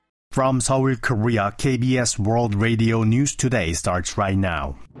From Seoul, Korea, KBS World Radio News Today starts right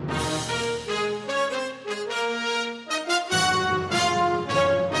now.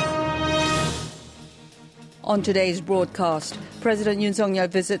 On today's broadcast, President Yoon Suk-yeol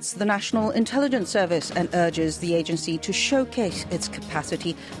visits the National Intelligence Service and urges the agency to showcase its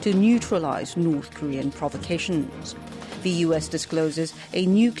capacity to neutralize North Korean provocations. The U.S. discloses a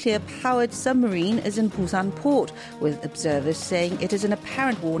nuclear-powered submarine is in Busan port, with observers saying it is an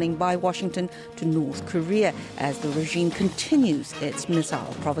apparent warning by Washington to North Korea as the regime continues its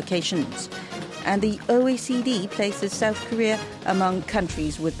missile provocations. And the OECD places South Korea among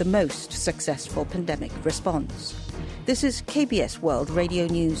countries with the most successful pandemic response. This is KBS World Radio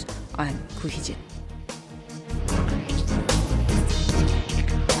News. I'm Gu Hee-jin.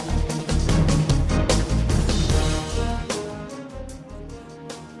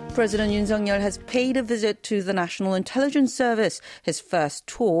 President Yoon Suk-yeol has paid a visit to the National Intelligence Service, his first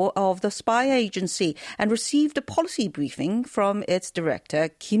tour of the spy agency, and received a policy briefing from its director,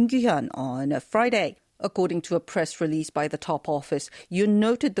 Kim Kyu-hyun, on Friday. According to a press release by the top office, Yoon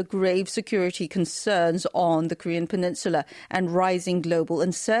noted the grave security concerns on the Korean peninsula and rising global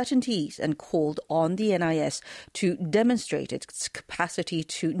uncertainties and called on the NIS to demonstrate its capacity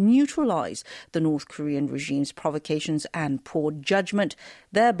to neutralize the North Korean regime's provocations and poor judgment,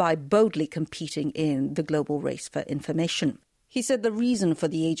 thereby boldly competing in the global race for information. He said the reason for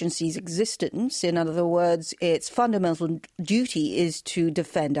the agency's existence, in other words, its fundamental duty, is to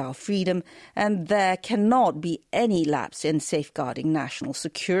defend our freedom, and there cannot be any lapse in safeguarding national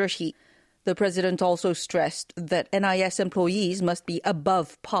security. The president also stressed that NIS employees must be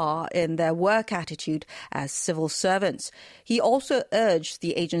above par in their work attitude as civil servants. He also urged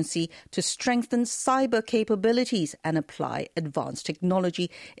the agency to strengthen cyber capabilities and apply advanced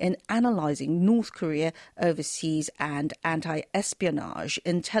technology in analyzing North Korea overseas and anti-espionage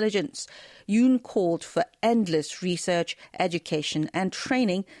intelligence. Yoon called for endless research, education and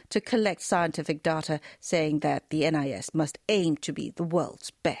training to collect scientific data, saying that the NIS must aim to be the world's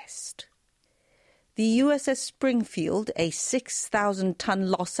best. The USS Springfield, a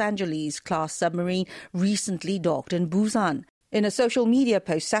 6,000-ton Los Angeles-class submarine, recently docked in Busan. In a social media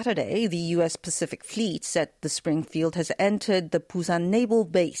post Saturday, the U.S. Pacific Fleet said the Springfield has entered the Busan Naval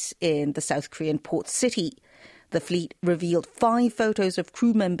Base in the South Korean port city. The fleet revealed 5 photos of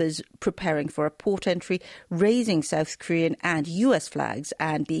crew members preparing for a port entry, raising South Korean and U.S. flags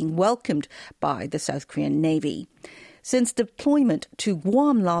and being welcomed by the South Korean Navy. Since deployment to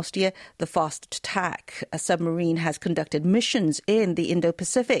Guam last year, the Fast Attack submarine has conducted missions in the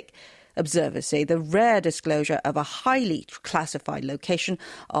Indo-Pacific. Observers say the rare disclosure of a highly classified location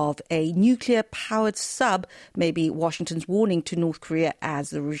of a nuclear-powered sub may be Washington's warning to North Korea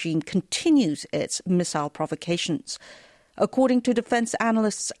as the regime continues its missile provocations. According to defense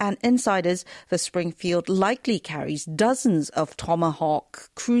analysts and insiders, the Springfield likely carries dozens of Tomahawk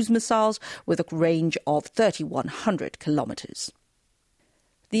cruise missiles with a range of 3,100 kilometers.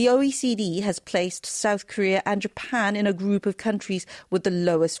 The OECD has placed South Korea and Japan in a group of countries with the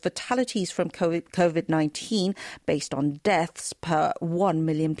lowest fatalities from COVID-19 based on deaths per 1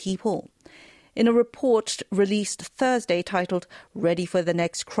 million people. In a report released Thursday titled Ready for the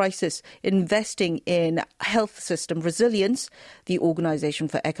Next Crisis, Investing in Health System Resilience, the Organization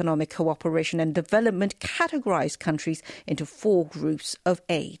for Economic Cooperation and Development categorized countries into 4 groups of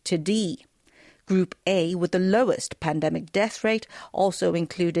A to D. Group A, with the lowest pandemic death rate, also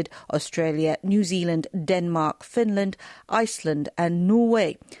included Australia, New Zealand, Denmark, Finland, Iceland and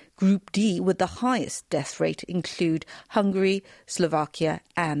Norway. Group D, with the highest death rate, include Hungary, Slovakia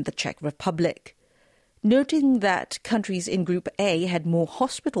and the Czech Republic. Noting that countries in Group A had more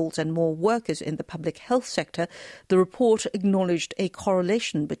hospitals and more workers in the public health sector, the report acknowledged a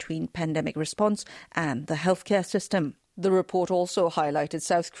correlation between pandemic response and the healthcare system. The report also highlighted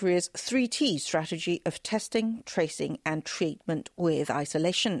South Korea's 3T strategy of testing, tracing and treatment with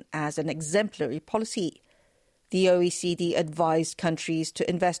isolation as an exemplary policy. The OECD advised countries to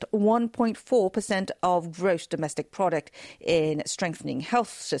invest 1.4% of gross domestic product in strengthening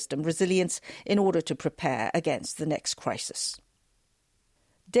health system resilience in order to prepare against the next crisis.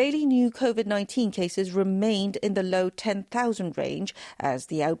 Daily new COVID-19 cases remained in the low 10,000 range as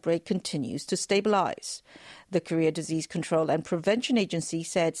the outbreak continues to stabilize. The Korea Disease Control and Prevention Agency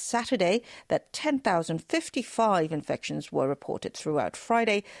said Saturday that 10,055 infections were reported throughout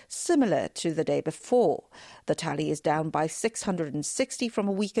Friday, similar to the day before. The tally is down by 660 from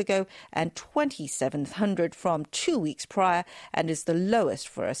a week ago and 2,700 from 2 weeks prior and is the lowest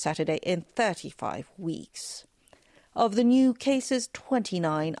for a Saturday in 35 weeks. Of the new cases,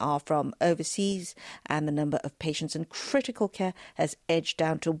 29 are from overseas, and the number of patients in critical care has edged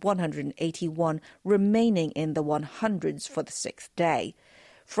down to 181, remaining in the 100s for the sixth day.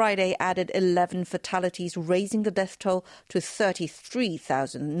 Friday added 11 fatalities, raising the death toll to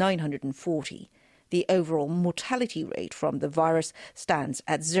 33,940. The overall mortality rate from the virus stands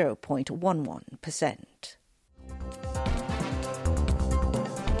at 0.11%.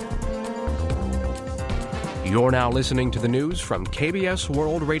 You're now listening to the news from KBS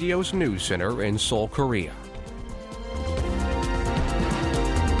World Radio's News Center in Seoul, Korea.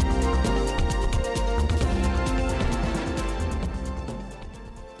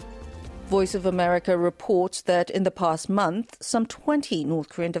 Voice of America reports that in the past month, some 20 North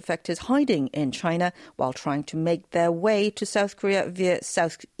Korean defectors hiding in China while trying to make their way to South Korea via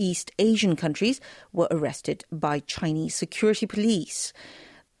Southeast Asian countries were arrested by Chinese security police.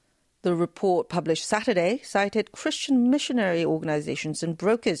 The report published Saturday cited Christian missionary organizations and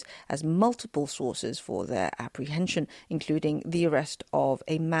brokers as multiple sources for their apprehension, including the arrest of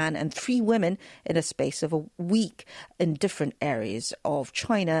a man and 3 women in a space of a week in different areas of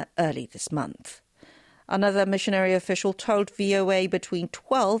China early this month. Another missionary official told VOA between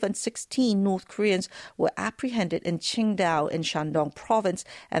 12 and 16 North Koreans were apprehended in Qingdao in Shandong province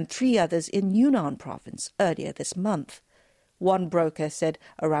and 3 others in Yunnan province earlier this month. One broker said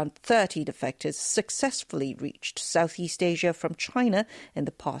around 30 defectors successfully reached Southeast Asia from China in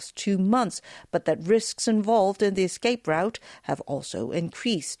the past 2 months, but that risks involved in the escape route have also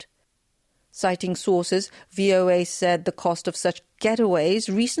increased. Citing sources, VOA said the cost of such getaways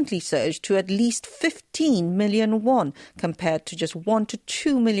recently surged to at least 15 million won, compared to just 1 to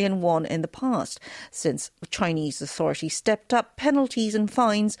 2 million won in the past, since Chinese authorities stepped up penalties and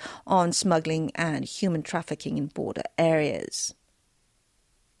fines on smuggling and human trafficking in border areas.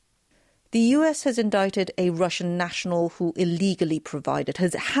 The U.S. has indicted a Russian national who illegally provided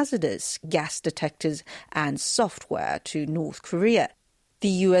hazardous gas detectors and software to North Korea.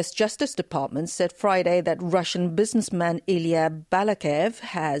 The U.S. Justice Department said Friday that Russian businessman Ilya Balakev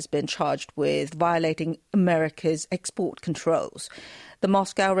has been charged with violating America's export controls. The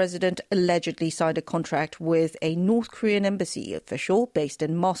Moscow resident allegedly signed a contract with a North Korean embassy official based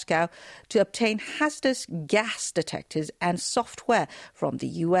in Moscow to obtain hazardous gas detectors and software from the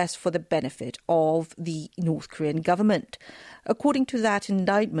U.S. for the benefit of the North Korean government. According to that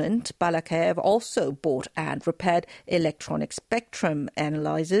indictment, Balakev also bought and repaired electronic spectrum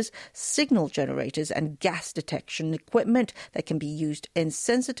analyzers, signal generators, and gas detection equipment that can be used in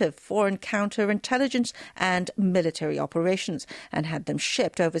sensitive foreign counterintelligence and military operations, and had them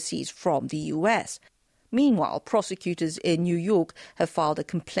shipped overseas from the U.S. Meanwhile, prosecutors in New York have filed a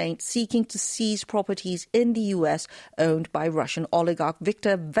complaint seeking to seize properties in the U.S. owned by Russian oligarch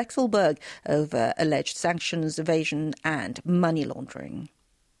Viktor Vekselberg over alleged sanctions evasion and money laundering.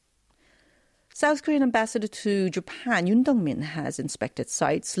 South Korean ambassador to Japan, Yoon Dong-min, has inspected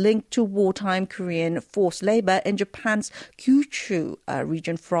sites linked to wartime Korean forced labor in Japan's Kyushu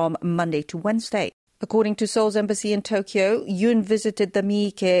region from Monday to Wednesday. According to Seoul's embassy in Tokyo, Yoon visited the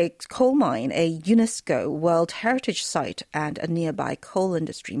Miike coal mine, a UNESCO World Heritage Site, and a nearby coal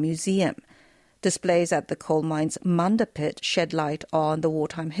industry museum. Displays at the coal mine's Manda pit shed light on the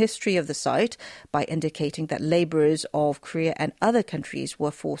wartime history of the site by indicating that laborers of Korea and other countries were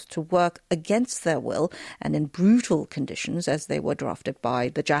forced to work against their will and in brutal conditions as they were drafted by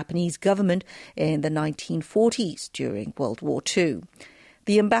the Japanese government in the 1940s during World War II.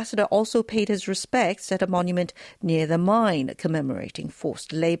 The ambassador also paid his respects at a monument near the mine commemorating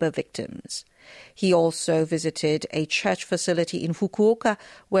forced labor victims. He also visited a church facility in Fukuoka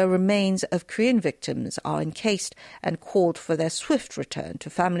where remains of Korean victims are encased and called for their swift return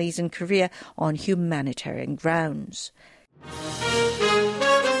to families in Korea on humanitarian grounds.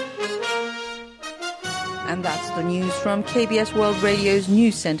 And that's the news from KBS World Radio's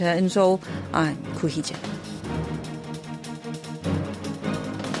News Center in Seoul. I'm Ko Hee-jae.